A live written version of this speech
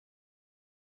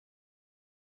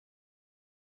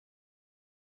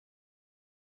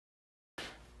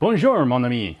Bonjour, mon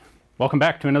ami! Welcome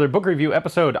back to another book review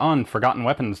episode on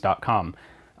ForgottenWeapons.com.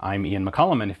 I'm Ian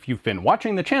McCollum, and if you've been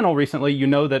watching the channel recently, you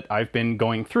know that I've been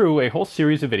going through a whole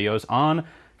series of videos on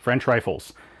French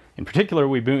rifles. In particular,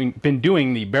 we've been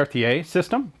doing the Berthier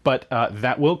system, but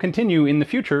that will continue in the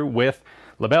future with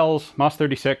Lebel's, MAS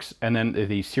 36, and then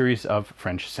the series of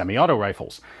French semi-auto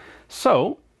rifles.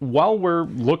 So, while we're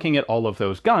looking at all of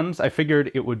those guns, I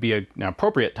figured it would be an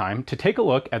appropriate time to take a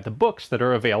look at the books that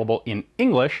are available in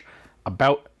English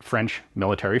about French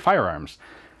military firearms.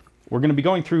 We're going to be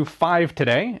going through 5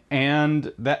 today,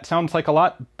 and that sounds like a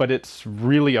lot, but it's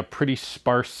really a pretty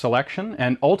sparse selection,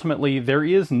 and ultimately there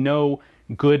is no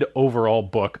good overall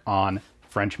book on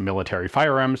French military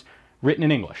firearms written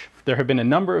in English. There have been a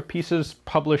number of pieces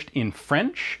published in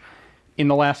French in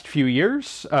the last few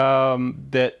years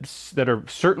that are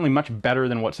certainly much better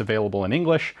than what's available in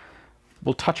English.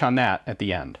 We'll touch on that at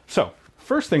the end. So,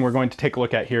 first thing we're going to take a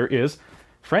look at here is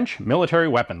French Military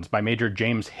Weapons by Major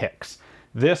James Hicks.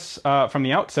 This, from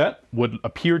the outset, would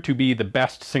appear to be the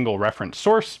best single reference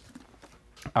source.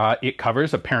 It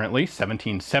covers, apparently,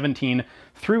 1717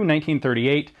 through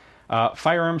 1938,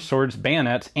 firearms, swords,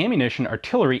 bayonets, ammunition,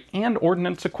 artillery, and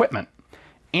ordnance equipment.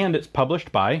 And it's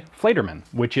published by Flederman,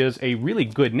 which is a really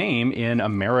good name in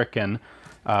American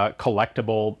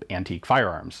collectible antique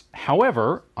firearms.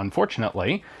 However,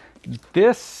 unfortunately,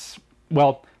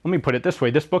 well, let me put it this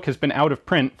way. This book has been out of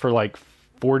print for like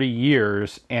 40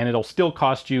 years, and it'll still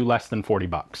cost you less than 40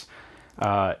 bucks.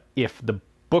 If the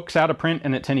book's out of print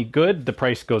and it's any good, the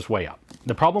price goes way up.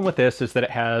 The problem with this is that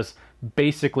it has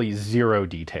basically zero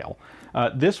detail.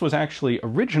 This was actually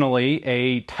originally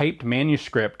a typed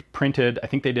manuscript printed, I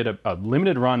think they did a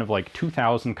limited run of like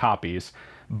 2,000 copies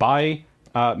by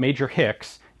Major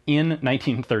Hicks in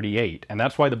 1938. And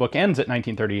that's why the book ends at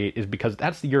 1938, is because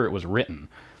that's the year it was written.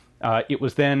 It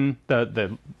was then,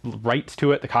 the rights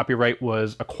to it, the copyright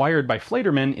was acquired by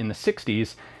Flederman in the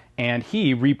 60s, and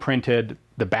he reprinted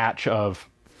the batch of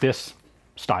this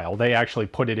style. They actually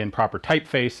put it in proper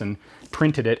typeface and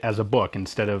printed it as a book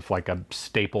instead of like a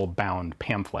staple-bound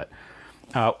pamphlet.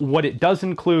 What it does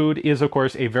include is, of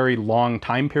course, a very long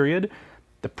time period.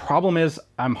 The problem is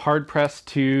I'm hard-pressed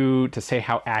to say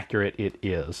how accurate it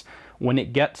is. When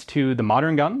it gets to the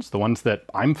modern guns, the ones that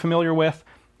I'm familiar with,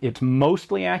 it's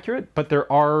mostly accurate, but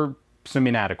there are some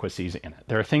inadequacies in it.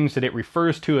 There are things that it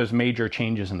refers to as major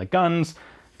changes in the guns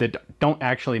that don't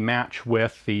actually match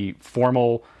with the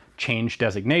formal change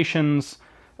designations.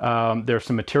 There's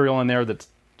some material in there that's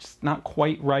just not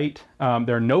quite right.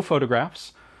 There are no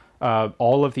photographs.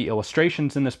 All of the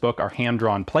illustrations in this book are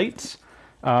hand-drawn plates.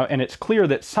 And it's clear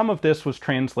that some of this was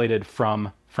translated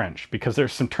from French, because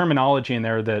there's some terminology in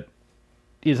there that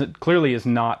clearly is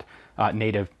not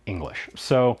native English.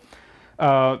 So,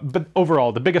 but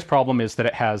overall, the biggest problem is that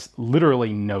it has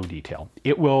literally no detail.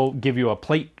 It will give you a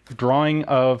plate drawing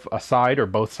of a side or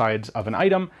both sides of an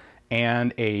item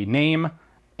and a name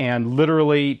and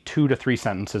literally 2 to 3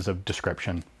 sentences of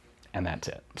description, and that's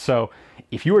it. So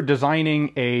if you were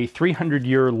designing a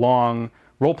 300-year-long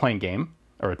role-playing game,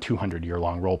 or a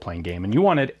 200-year-long role-playing game, and you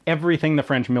wanted everything the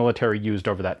French military used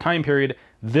over that time period,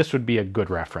 this would be a good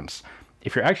reference.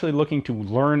 If you're actually looking to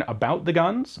learn about the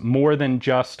guns, more than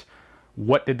just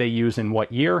what did they use in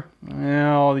what year,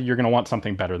 well, you're going to want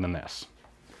something better than this.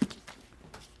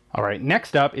 All right,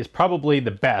 next up is probably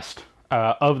the best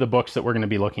of the books that we're going to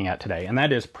be looking at today, and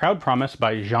that is Proud Promise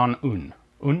by Jean Un.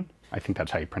 Un? I think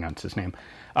that's how you pronounce his name.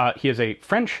 He is a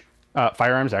French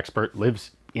firearms expert,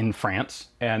 lives in France,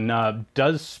 and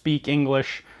does speak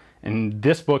English, and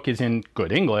this book is in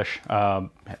good English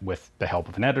with the help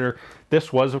of an editor.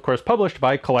 This was, of course, published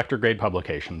by Collector Grade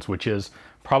Publications, which is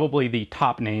probably the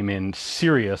top name in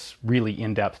serious, really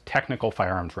in-depth technical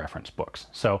firearms reference books.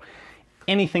 So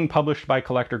anything published by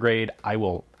Collector Grade, I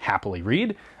will happily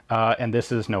read, and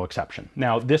this is no exception.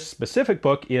 Now, this specific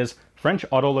book is French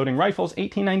Autoloading Rifles,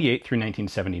 1898 through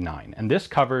 1979, and this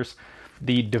covers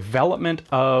the development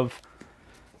of,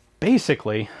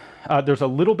 basically, there's a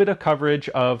little bit of coverage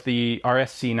of the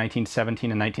RSC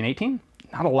 1917 and 1918.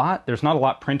 Not a lot. There's not a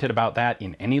lot printed about that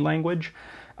in any language.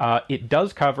 It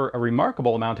does cover a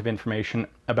remarkable amount of information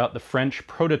about the French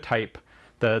prototype,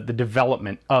 the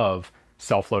development of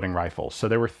self-loading rifles. So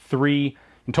there were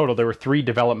in total, there were 3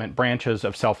 development branches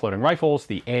of self-loading rifles,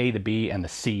 the A, the B, and the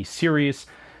C series.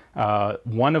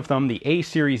 One of them, the A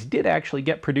series, did actually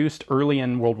get produced early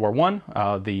in World War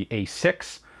I, the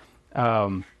A6,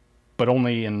 but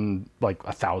only in like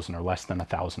 1,000 or less than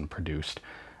 1,000 produced.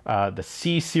 The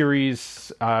C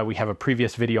series, we have a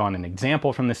previous video on an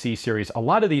example from the C series. A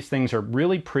lot of these things are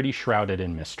really pretty shrouded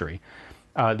in mystery.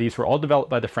 These were all developed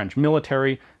by the French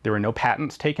military. There were no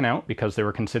patents taken out because they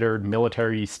were considered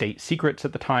military state secrets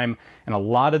at the time, and a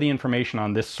lot of the information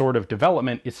on this sort of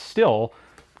development is still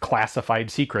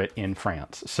classified secret in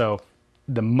France. So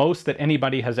the most that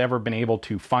anybody has ever been able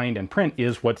to find and print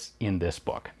is what's in this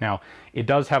book. Now, it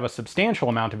does have a substantial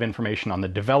amount of information on the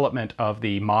development of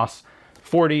the MAS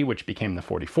 40, which became the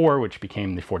 44, which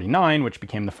became the 49, which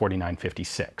became the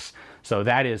 49-56. So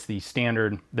that is the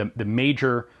standard, the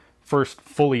major first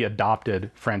fully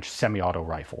adopted French semi-auto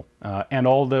rifle, and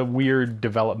all the weird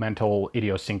developmental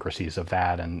idiosyncrasies of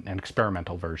that and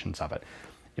experimental versions of it.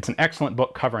 It's an excellent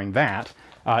book covering that.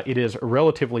 It is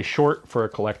relatively short for a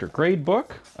collector grade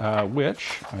book,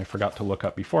 which I forgot to look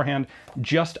up beforehand,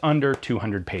 just under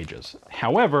 200 pages.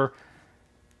 However,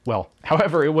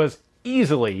 it was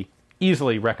easily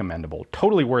recommendable,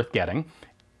 totally worth getting,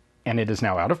 and it is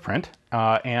now out of print.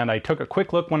 And I took a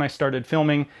quick look when I started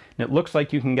filming, and it looks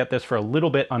like you can get this for a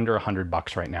little bit under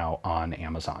 $100 right now on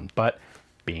Amazon. But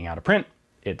being out of print,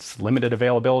 it's limited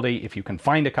availability. If you can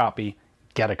find a copy,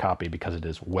 get a copy because it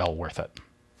is well worth it.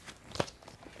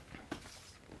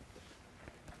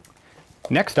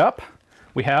 Next up,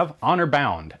 we have Honor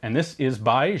Bound, and this is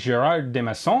by Gérard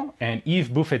Desmaisons and Yves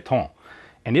Bouffeton.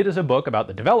 And it is a book about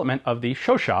the development of the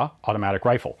Chauchat automatic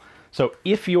rifle. So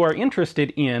if you are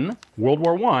interested in World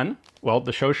War I, well,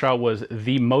 the Chauchat was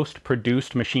the most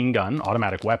produced machine gun,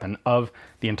 automatic weapon, of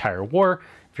the entire war.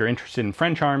 If you're interested in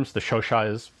French arms, the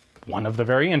Chauchat is one of the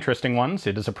very interesting ones.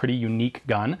 It is a pretty unique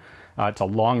gun. It's a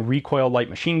long recoil light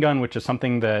machine gun, which is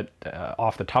something that,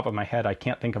 off the top of my head, I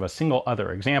can't think of a single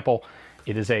other example.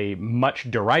 It is a much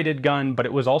derided gun, but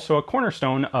it was also a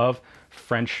cornerstone of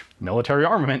French military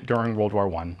armament during World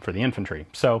War I for the infantry.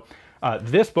 So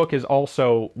this book is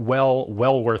also well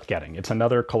worth getting. It's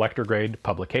another collector grade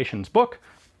publications book.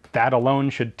 That alone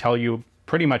should tell you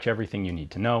pretty much everything you need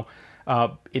to know.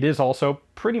 It is also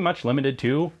pretty much limited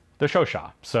to the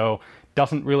Chauchat. So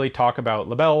doesn't really talk about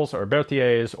Lebels or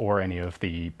Berthiers or any of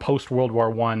the post-World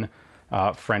War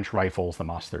I French rifles, the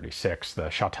MAS 36, the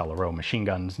Châtellerault machine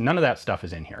guns. None of that stuff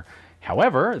is in here.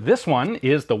 However, this one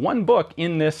is the one book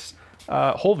in this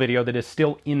whole video that is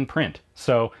still in print.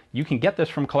 So you can get this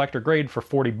from collector grade for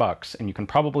 $40, and you can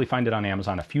probably find it on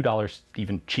Amazon a few dollars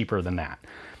even cheaper than that.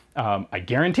 I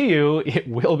guarantee you it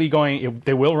will be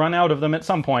they will run out of them at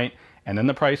some point, and then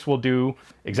the price will do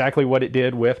exactly what it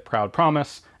did with Proud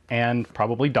Promise, and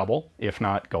probably double, if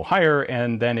not go higher.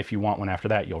 And then if you want one after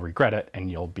that, you'll regret it, and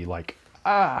you'll be like,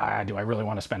 do I really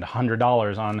want to spend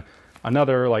 $100 on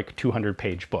another like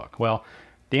 200-page book? Well,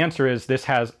 the answer is this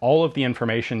has all of the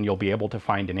information you'll be able to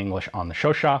find in English on the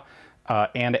Chauchat,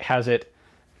 and it has it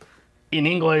in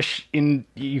English.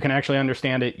 You can actually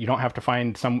understand it. You don't have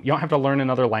to learn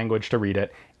another language to read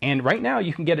it. And right now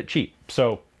you can get it cheap.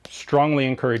 So strongly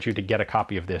encourage you to get a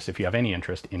copy of this if you have any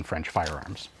interest in French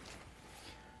firearms.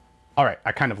 All right,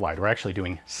 I kind of lied. We're actually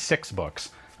doing 6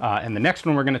 books. And the next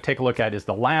one we're going to take a look at is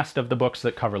the last of the books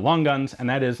that cover long guns, and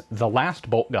that is The Last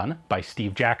Bolt Gun by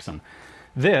Steve Jackson.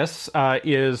 This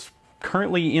is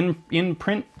currently in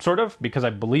print, sort of, because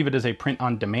I believe it is a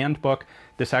print-on-demand book.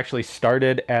 This actually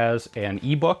started as an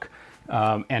ebook,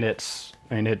 and it's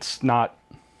not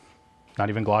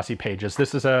even glossy pages.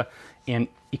 This is an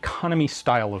economy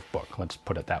style of book, let's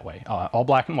put it that way. All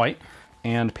black and white,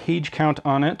 and page count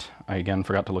on it, I again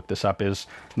forgot to look this up, is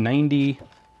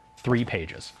 93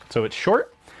 pages. So it's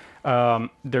short.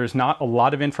 There's not a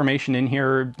lot of information in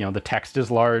here. You know, the text is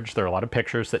large. There are a lot of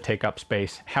pictures that take up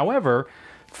space. However,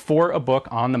 for a book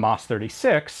on the MAS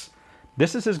 36,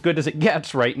 this is as good as it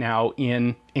gets right now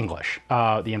in English.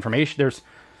 The information,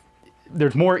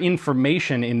 there's more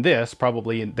information in this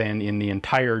probably than in the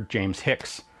entire James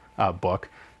Hicks book.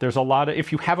 There's a lot of,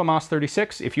 if you have a MAS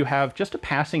 36, if you have just a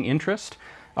passing interest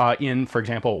in, for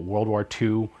example, World War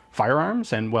II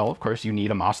firearms, and well, of course, you need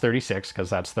a MAS 36 because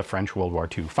that's the French World War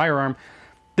II firearm.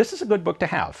 This is a good book to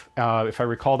have. If I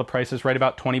recall, the price is right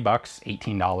about $20,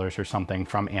 $18 or something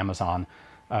from Amazon.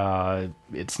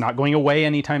 It's not going away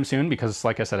anytime soon because,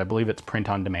 like I said, I believe it's print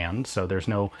on demand, so there's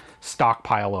no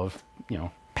stockpile of,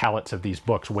 pallets of these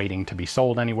books waiting to be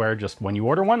sold anywhere. Just when you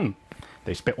order one,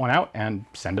 they spit one out and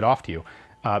send it off to you.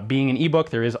 Being an ebook,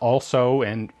 there is also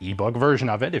an ebook version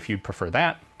of it if you'd prefer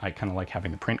that. I kind of like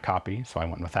having the print copy, so I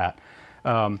went with that.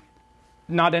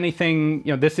 Not anything,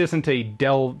 this isn't a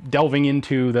delving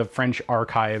into the French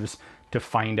archives to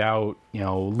find out,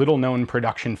 little known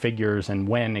production figures and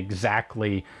when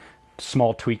exactly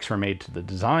small tweaks were made to the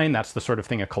design. That's the sort of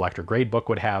thing a collector grade book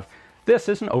would have. This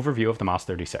is an overview of the MAS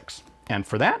 36. And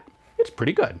for that, it's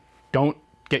pretty good. Don't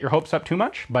get your hopes up too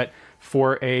much, but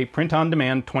for a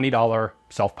print-on-demand $20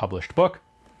 self-published book,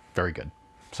 very good.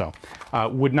 So I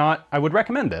would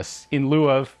recommend this in lieu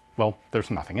of, well, there's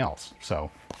nothing else.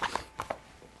 So,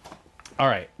 all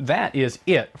right, that is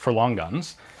it for long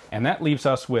guns. And that leaves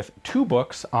us with 2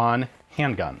 books on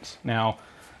handguns. Now,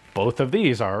 both of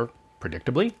these are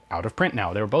predictably out of print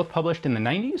now. They were both published in the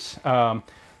 90s.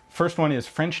 First one is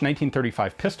French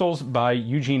 1935 Pistols by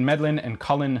Eugene Medlin and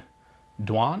Colin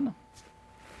Douan.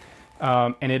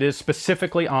 And it is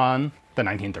specifically on the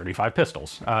 1935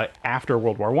 pistols. After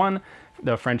World War I,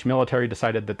 the French military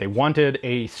decided that they wanted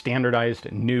a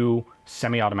standardized new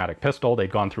semi-automatic pistol.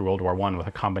 They'd gone through World War I with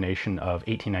a combination of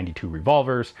 1892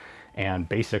 revolvers and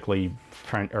basically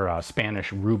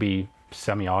Spanish Ruby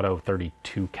semi-auto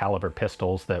 32 caliber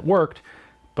pistols that worked,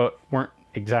 but weren't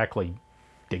exactly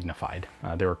dignified.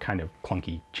 They were kind of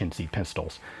clunky, chintzy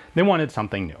pistols. They wanted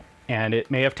something new. And it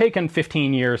may have taken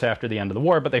 15 years after the end of the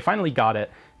war, but they finally got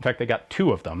it. In fact, they got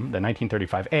 2 of them, the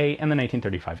 1935A and the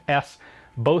 1935S,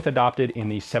 both adopted in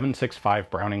the 7.65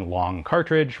 Browning long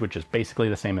cartridge, which is basically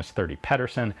the same as 30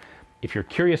 Pedersen. If you're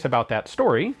curious about that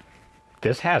story,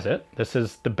 this has it. This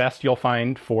is the best you'll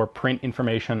find for print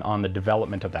information on the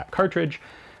development of that cartridge.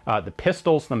 The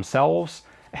pistols themselves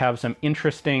have some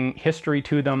interesting history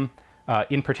to them.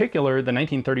 In particular, the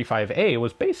 1935A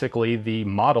was basically the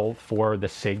model for the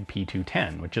SIG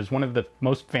P210, which is one of the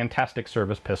most fantastic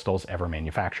service pistols ever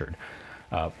manufactured.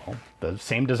 Well, the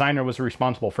same designer was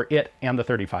responsible for it and the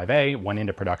 35A, went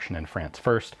into production in France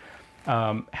first.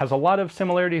 Has a lot of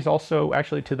similarities also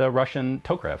actually to the Russian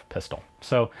Tokarev pistol.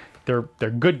 So they're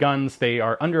good guns. They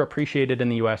are underappreciated in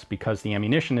the US because the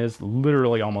ammunition is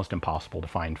literally almost impossible to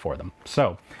find for them.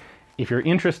 So if you're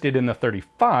interested in the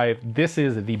 35, this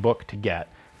is the book to get.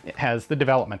 It has the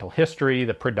developmental history,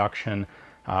 the production,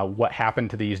 what happened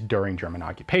to these during German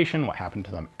occupation, what happened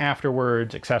to them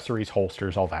afterwards, accessories,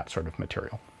 holsters, all that sort of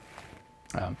material.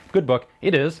 Good book.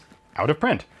 It is out of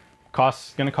print. Going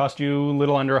to cost you a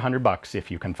little under $100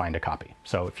 if you can find a copy.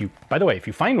 So if you, by the way, if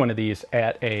you find one of these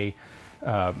at a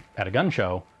gun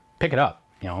show, pick it up.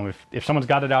 You know, if someone's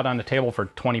got it out on the table for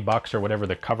 $20 or whatever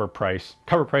the cover price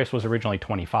was originally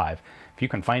 $25. If you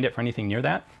can find it for anything near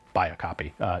that, buy a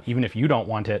copy. Even if you don't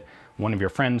want it, one of your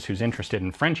friends who's interested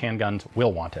in French handguns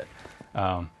will want it.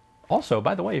 Also,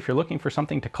 by the way, if you're looking for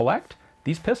something to collect,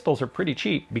 these pistols are pretty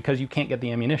cheap because you can't get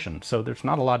the ammunition, so there's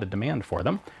not a lot of demand for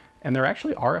them. And there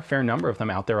actually are a fair number of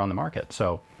them out there on the market.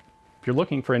 So if you're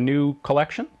looking for a new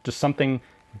collection, just something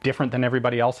different than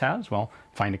everybody else has, well,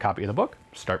 find a copy of the book,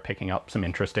 start picking up some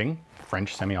interesting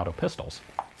French semi-auto pistols.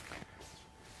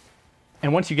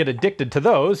 And once you get addicted to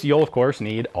those, you'll of course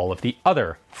need all of the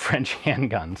other French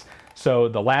handguns. So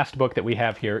the last book that we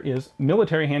have here is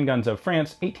Military Handguns of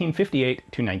France, 1858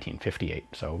 to 1958,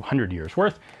 so 100 years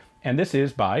worth. And this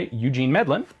is by Eugene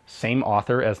Medlin, same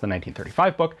author as the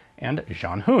 1935 book, and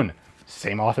Jean Hoon,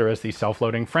 same author as the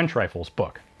self-loading French rifles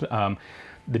book.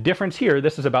 The difference here,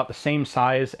 this is about the same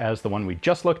size as the one we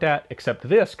just looked at, except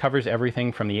this covers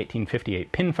everything from the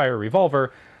 1858 pinfire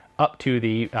revolver up to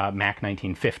the Mac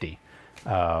 1950,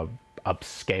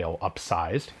 upscale,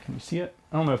 upsized. Can you see it?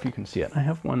 I don't know if you can see it. I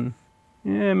have one,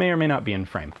 it may or may not be in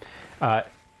frame.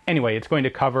 Anyway, it's going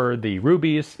to cover the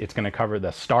rubies, it's going to cover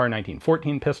the Star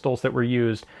 1914 pistols that were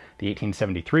used, the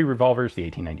 1873 revolvers, the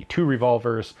 1892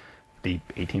 revolvers, the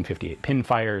 1858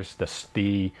 pinfires,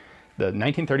 the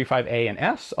 1935A and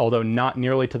S, although not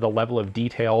nearly to the level of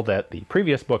detail that the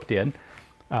previous book did.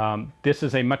 This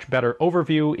is a much better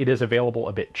overview. It is available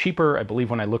a bit cheaper. I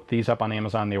believe when I looked these up on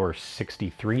Amazon, they were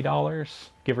 $63,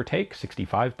 give or take,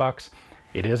 $65.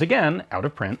 It is, again, out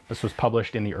of print. This was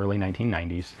published in the early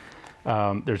 1990s.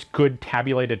 There's good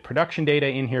tabulated production data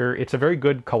in here. It's a very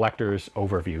good collector's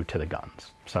overview to the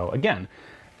guns. So again,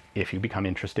 if you become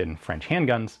interested in French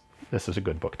handguns, this is a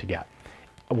good book to get.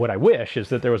 What I wish is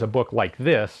that there was a book like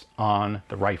this on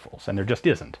the rifles, and there just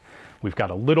isn't. We've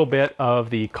got a little bit of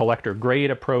the collector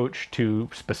grade approach to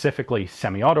specifically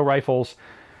semi-auto rifles,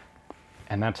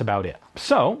 and that's about it.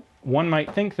 So one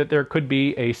might think that there could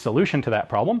be a solution to that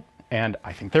problem, and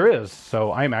I think there is.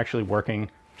 So I'm actually working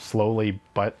slowly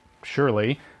but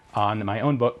surely on my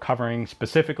own book covering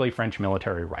specifically French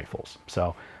military rifles.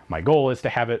 So my goal is to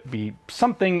have it be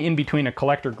something in between a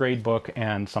collector grade book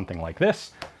and something like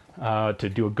this, to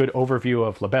do a good overview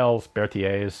of Lebels,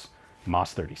 Berthiers,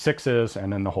 MOS 36s,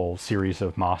 and then the whole series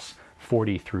of MOS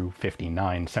 40 through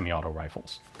 59 semi-auto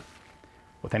rifles.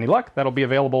 With any luck, that'll be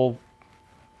available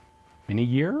in a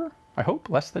year, I hope,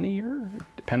 less than a year.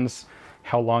 It depends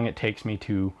how long it takes me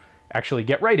to actually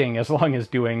get writing, as long as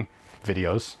doing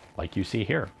videos like you see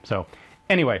here. So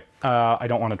anyway, I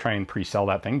don't want to try and pre-sell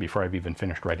that thing before I've even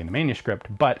finished writing the manuscript,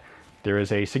 but there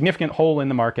is a significant hole in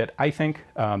the market, I think.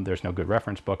 There's no good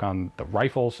reference book on the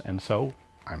rifles, and so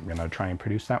I'm going to try and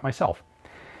produce that myself.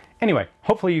 Anyway,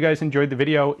 hopefully you guys enjoyed the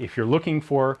video. If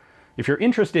you're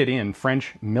interested in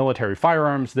French military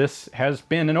firearms, this has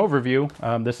been an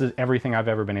overview. This is everything I've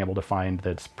ever been able to find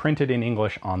that's printed in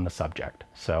English on the subject.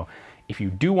 So if you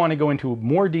do want to go into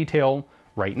more detail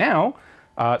right now,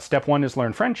 step 1 is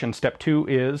learn French, and step 2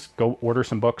 is go order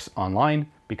some books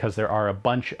online, because there are a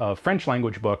bunch of French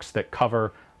language books that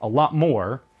cover a lot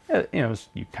more, as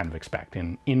you kind of expect.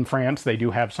 In France, they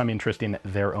do have some interest in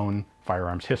their own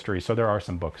firearms history, so there are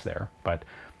some books there, but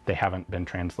they haven't been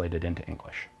translated into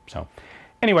English. So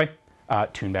anyway,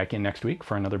 tune back in next week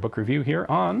for another book review here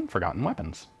on Forgotten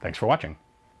Weapons. Thanks for watching.